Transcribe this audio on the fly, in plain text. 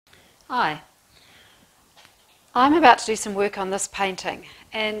Hi, I'm about to do some work on this painting,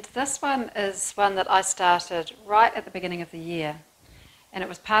 and this one is one that I started right at the beginning of the year, and it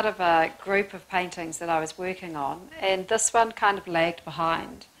was part of a group of paintings that I was working on, and this one kind of lagged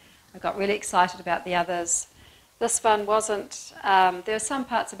behind. I got really excited about the others. This one wasn't, there were some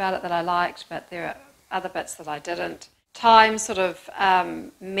parts about it that I liked, but there are other bits that I didn't. Time sort of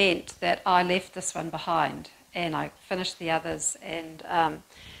meant that I left this one behind, and I finished the others, and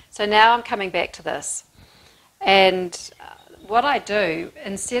so now I'm coming back to this. And what I do,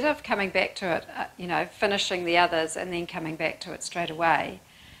 instead of coming back to it, finishing the others and then coming back to it straight away,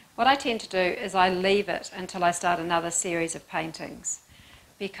 what I tend to do is I leave it until I start another series of paintings.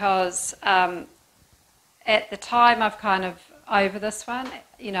 Because at the time I've kind of over this one,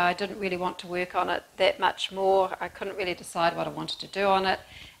 I didn't really want to work on it that much more. I couldn't really decide what I wanted to do on it,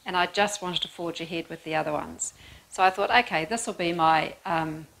 and I just wanted to forge ahead with the other ones. So I thought, okay, this will be my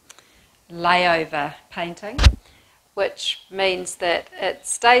layover painting, which means that it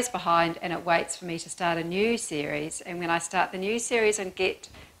stays behind and it waits for me to start a new series. And when I start the new series and get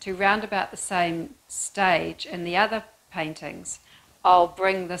to round about the same stage in the other paintings, I'll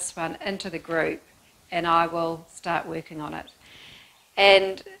bring this one into the group and I will start working on it.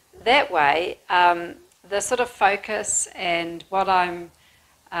 And that way, the sort of focus and what I'm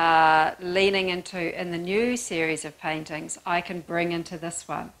leaning into in the new series of paintings, I can bring into this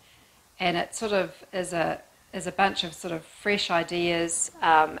one. And it sort of is a bunch of sort of fresh ideas.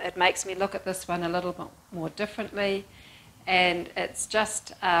 It makes me look at this one a little bit more differently, and it's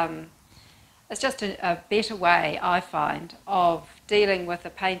just a better way, I find, of dealing with a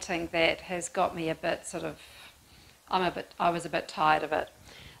painting that has got me a bit sort of. I was a bit tired of it.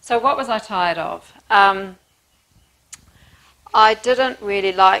 So what was I tired of? I didn't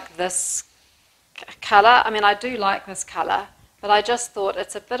really like this colour. I mean, I do like this colour, but I just thought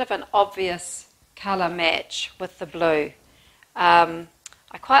it's a bit of an obvious colour match with the blue. I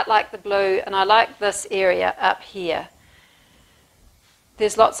quite like the blue, and I like this area up here.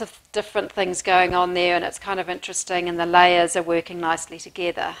 There's lots of different things going on there, and it's kind of interesting, and the layers are working nicely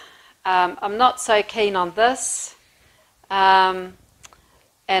together. I'm not so keen on this, and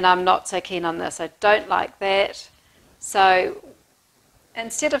I'm not so keen on this. I don't like that. So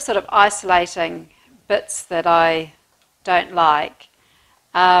instead of sort of isolating bits that I don't like,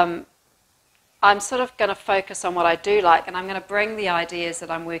 I'm sort of going to focus on what I do like, and I'm going to bring the ideas that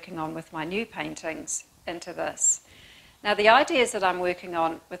I'm working on with my new paintings into this. Now, the ideas that I'm working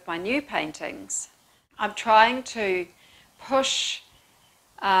on with my new paintings, I'm trying to push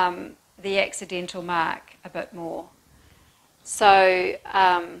the accidental mark a bit more. So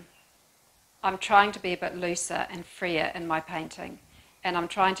I'm trying to be a bit looser and freer in my painting, and I'm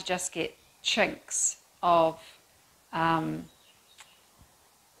trying to just get chinks of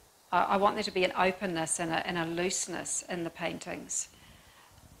I want there to be an openness and a looseness in the paintings.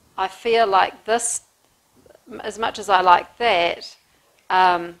 I feel like this, as much as I like that,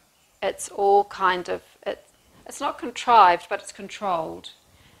 it's all kind of, it's not contrived, but it's controlled.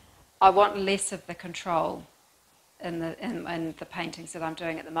 I want less of the control in the paintings that I'm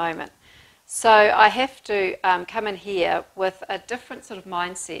doing at the moment. So I have to come in here with a different sort of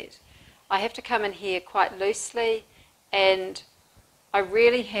mindset. I have to come in here quite loosely, and I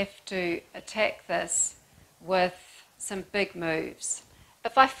really have to attack this with some big moves.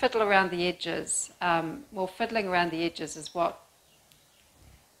 If I fiddle around the edges, fiddling around the edges is what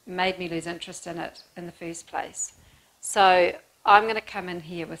made me lose interest in it in the first place. So I'm going to come in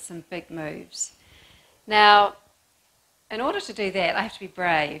here with some big moves. Now, in order to do that, I have to be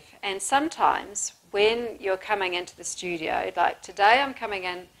brave. And sometimes when you're coming into the studio, like today I'm coming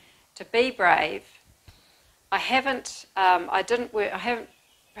in to be brave. I haven't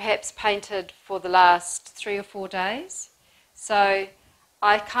perhaps painted for the last 3 or 4 days. So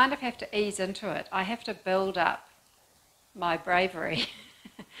I kind of have to ease into it. I have to build up my bravery.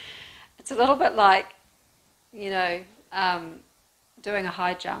 It's a little bit like, doing a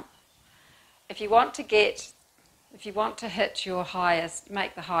high jump. If you want to hit your highest,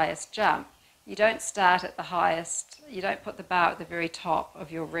 make the highest jump, you don't start at the highest, you don't put the bar at the very top of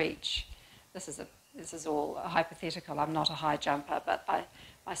your reach. This is all hypothetical. I'm not a high jumper, but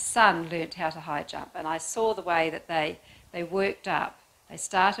my son learnt how to high jump, and I saw the way that they worked up. They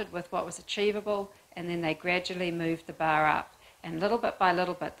started with what was achievable, and then they gradually moved the bar up. And little bit by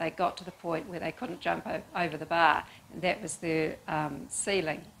little bit, they got to the point where they couldn't jump over the bar, and that was their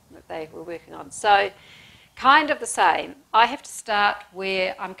ceiling that they were working on. So, kind of the same. I have to start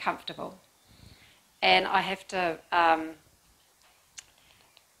where I'm comfortable, and I have to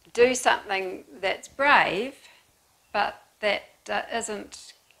do something that's brave, but that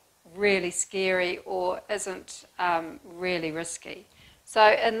isn't really scary or isn't really risky.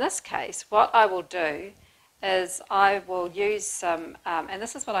 So in this case, what I will do is I will use some, and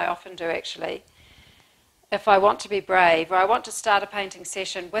this is what I often do actually, if I want to be brave or I want to start a painting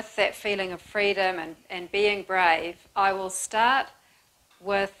session with that feeling of freedom and being brave, I will start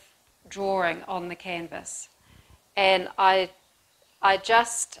with drawing on the canvas. And I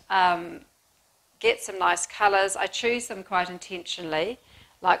just get some nice colours. I choose them quite intentionally.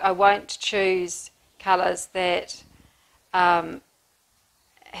 Like I won't choose colours that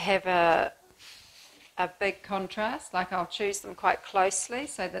have a big contrast. Like I'll choose them quite closely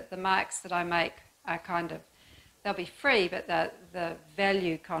so that the marks that I make are kind of, they'll be free, but the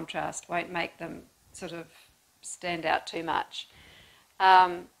value contrast won't make them sort of stand out too much.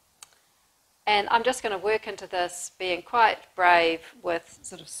 And I'm just going to work into this being quite brave with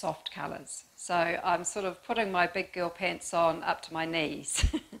sort of soft colours. So I'm sort of putting my big girl pants on up to my knees.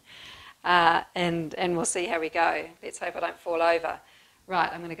 And we'll see how we go. Let's hope I don't fall over. Right,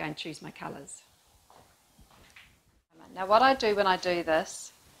 I'm going to go and choose my colours. Now what I do when I do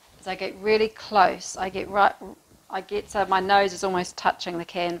this is I get really close. I get so my nose is almost touching the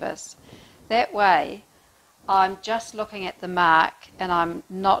canvas. That way I'm just looking at the mark and I'm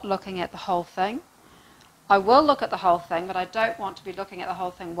not looking at the whole thing. I will look at the whole thing, but I don't want to be looking at the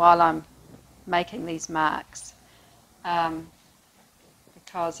whole thing while I'm making these marks,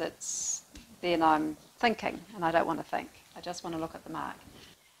 because then I'm thinking and I don't want to think. I just want to look at the mark.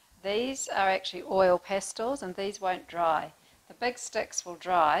 These are actually oil pastels and these won't dry. The big sticks will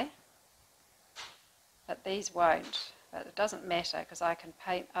dry, but these won't. But it doesn't matter because I can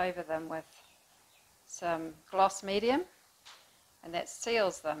paint over them with some gloss medium and that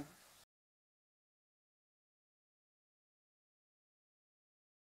seals them.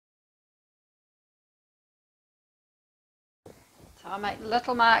 So I make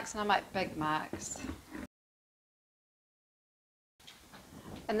little marks and I make big marks.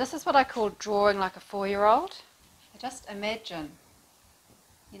 And this is what I call drawing like a 4-year-old. I just imagine,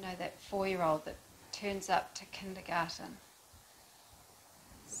 you know, that 4-year-old that turns up to kindergarten,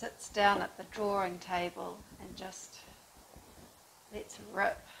 sits down at the drawing table and just lets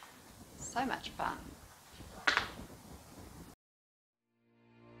rip. So much fun.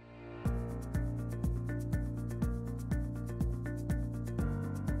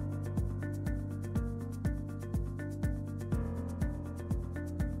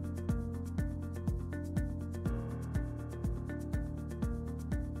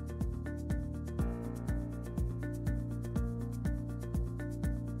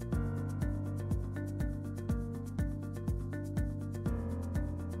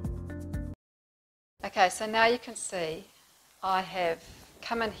 Okay, so now you can see I have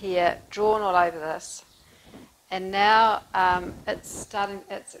come in here, drawn all over this, and now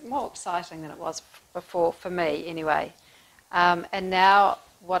it's more exciting than it was before, for me anyway. And now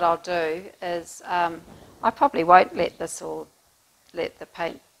what I'll do is, I probably won't let the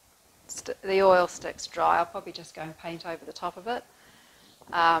paint, the oil sticks dry. I'll probably just go and paint over the top of it.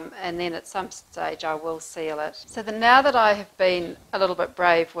 And then at some stage I will seal it. So now that I have been a little bit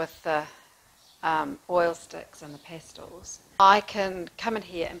brave with the oil sticks and the pastels, I can come in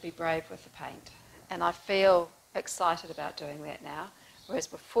here and be brave with the paint, and I feel excited about doing that now, whereas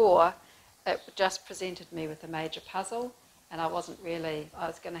before it just presented me with a major puzzle and I was going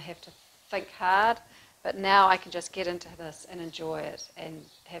to have to think hard, but now I can just get into this and enjoy it and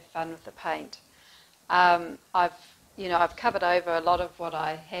have fun with the paint. I've covered over a lot of what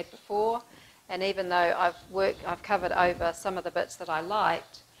I had before, and even though I've covered over some of the bits that I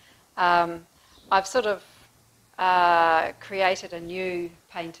liked, I've sort of created a new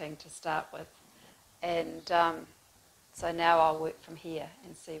painting to start with, and so now I'll work from here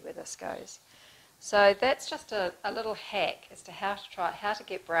and see where this goes. So that's just a little hack as to how to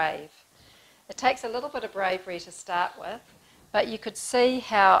get brave. It takes a little bit of bravery to start with, but you could see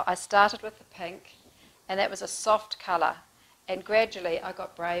how I started with the pink, and that was a soft colour, and gradually I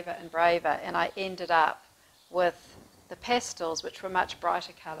got braver and braver, and I ended up with the pastels, which were much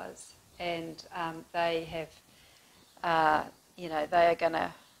brighter colours. And they have, they are going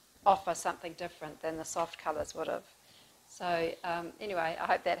to offer something different than the soft colours would have. So anyway, I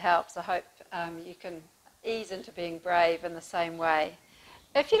hope that helps. I hope you can ease into being brave in the same way.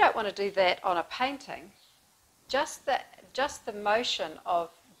 If you don't want to do that on a painting, just the motion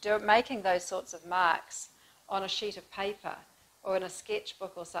of making those sorts of marks on a sheet of paper or in a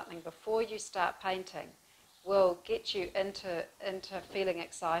sketchbook or something before you start painting will get you into feeling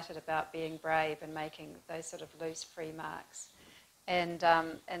excited about being brave and making those sort of loose, free marks, and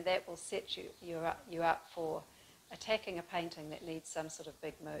that will set you up for attacking a painting that needs some sort of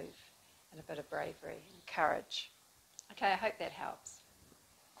big move and a bit of bravery and courage. Okay, I hope that helps.